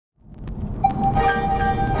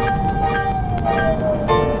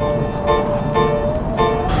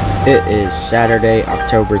It is Saturday,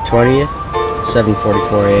 October 20th,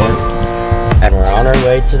 7:44 a.m. and we're on our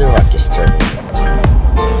way to the Ruckus tournament.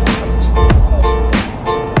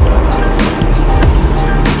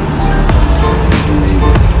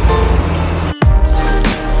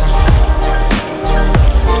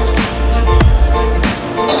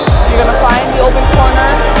 You're gonna find the open corner,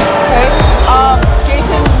 okay?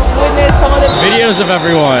 Jason witnessed some of the videos of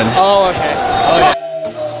everyone. Oh, okay. Oh, yeah.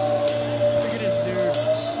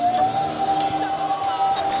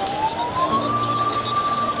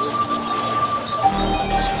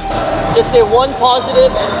 Just say one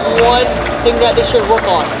positive and one thing that they should work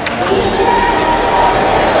on.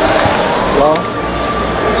 Well,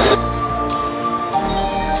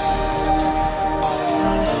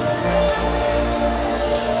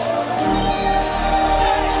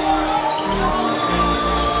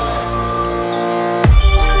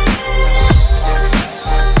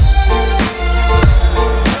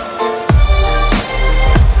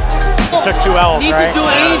 took 2 L's, need right? to do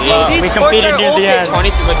anything. These we competed near the end.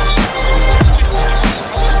 23.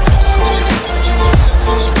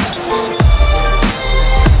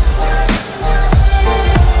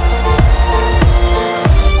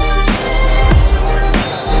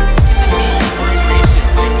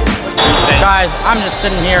 Guys, I'm just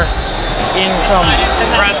sitting here eating some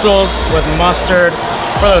pretzels with mustard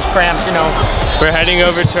for those cramps, you know. We're heading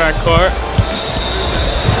over to our court.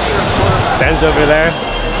 Ben's over there.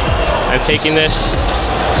 I'm taking this.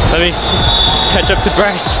 Let me catch up to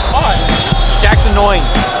Bryce. Jack's annoying.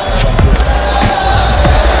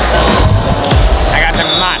 I got the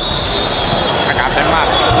mutts. I got the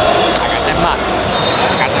mutts. I got the mutts.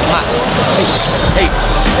 I got the mutts. Hey,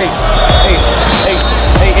 hey, hey, hey,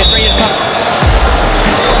 hey, it's raining mutts.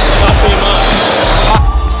 Toss me a mutt.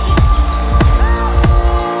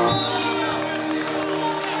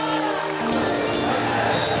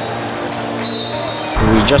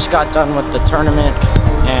 We just got done with the tournament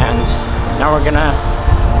and now we're gonna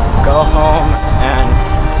go home and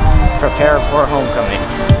prepare for homecoming.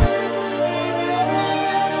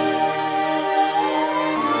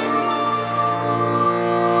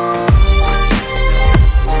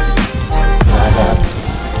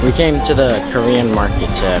 We came to the Korean market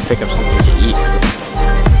to pick up something to eat.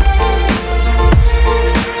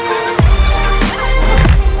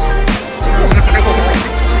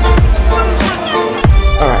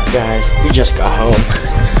 Alright guys, we just got home.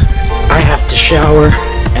 I have to shower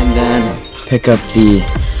and then pick up the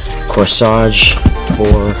corsage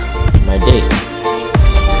for my date.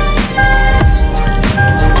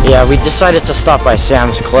 Yeah, we decided to stop by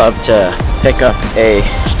Sam's Club to pick up a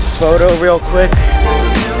photo real quick.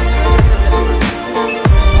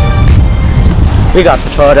 We got the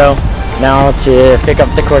photo, now to pick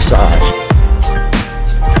up the corsage.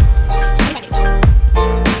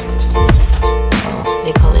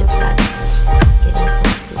 They call it that.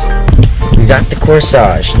 We got the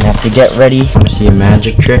corsage, now to get ready. Wanna see a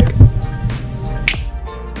magic trick?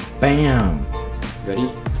 Bam!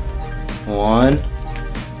 Ready? 1,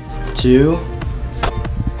 2.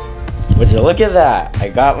 Would you look at that? I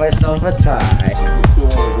got myself a tie.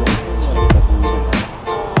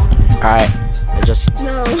 Alright. I just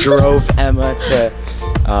drove Emma to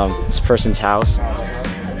this person's house.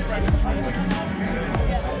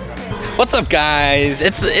 What's up, guys?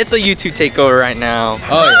 It's a YouTube takeover right now.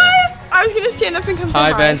 Oh yeah. I was gonna stand up and come say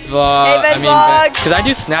Hi, hi. Ben's vlog. Hey, Ben's vlog. Because I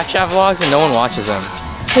do Snapchat vlogs and no one watches them.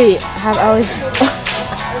 Wait, have Ellie's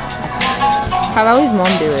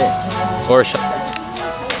mom do it? Or shut.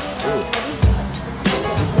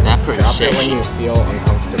 That Drop it when you feel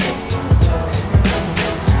uncomfortable.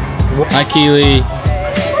 Hi, Keely.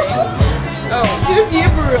 Oh,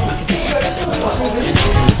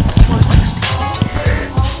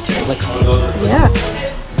 Yeah.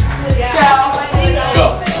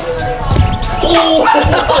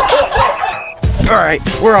 Alright,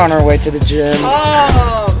 we're on our way to the gym.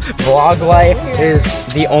 Vlog life is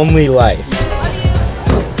the only life.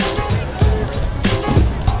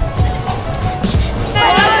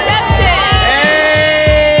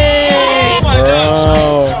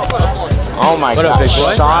 Bro. Oh my god,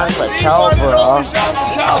 Sean Patel, bro.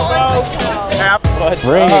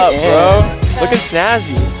 Bring it in. Bro? Looking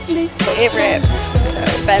snazzy. It ripped. So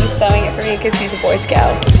Ben's sewing it for me because he's a Boy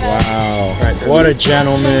Scout. Wow, what a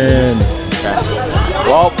gentleman. Okay.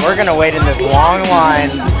 Well, we're gonna wait in this long line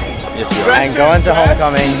and go into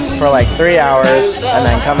homecoming for like 3 hours and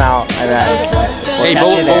then come out and then Hey, but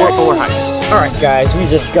we're hyped. Alright guys, we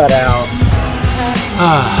just got out.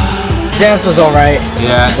 Dance was alright.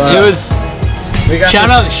 Yeah, but, it was. Shout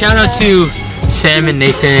out to Sam and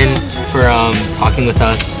Nathan for talking with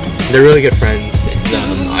us. They're really good friends.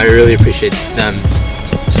 I really appreciate them.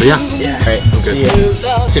 So yeah. Yeah. All right. See you.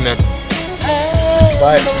 See you, man.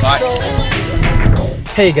 Bye. Bye.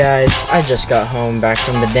 Hey guys, I just got home back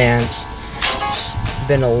from the dance. It's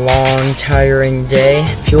been a long, tiring day.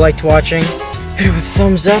 If you liked watching, hit it with a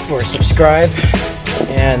thumbs up or subscribe.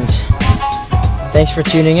 And thanks for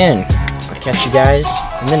tuning in. I'll catch you guys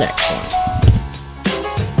in the next one.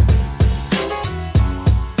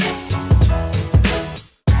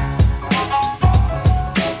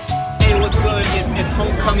 Hey, what's good? It's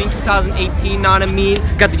homecoming 2018, not a mean.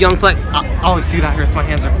 Got the young flag. Oh, dude, that hurts. My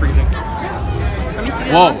hands are freezing. Let me see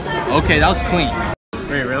the Whoa. Okay, that was clean.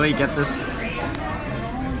 Wait, really? Get this?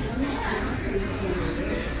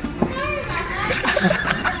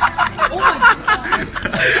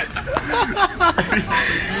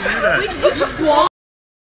 Wait, you swallowed?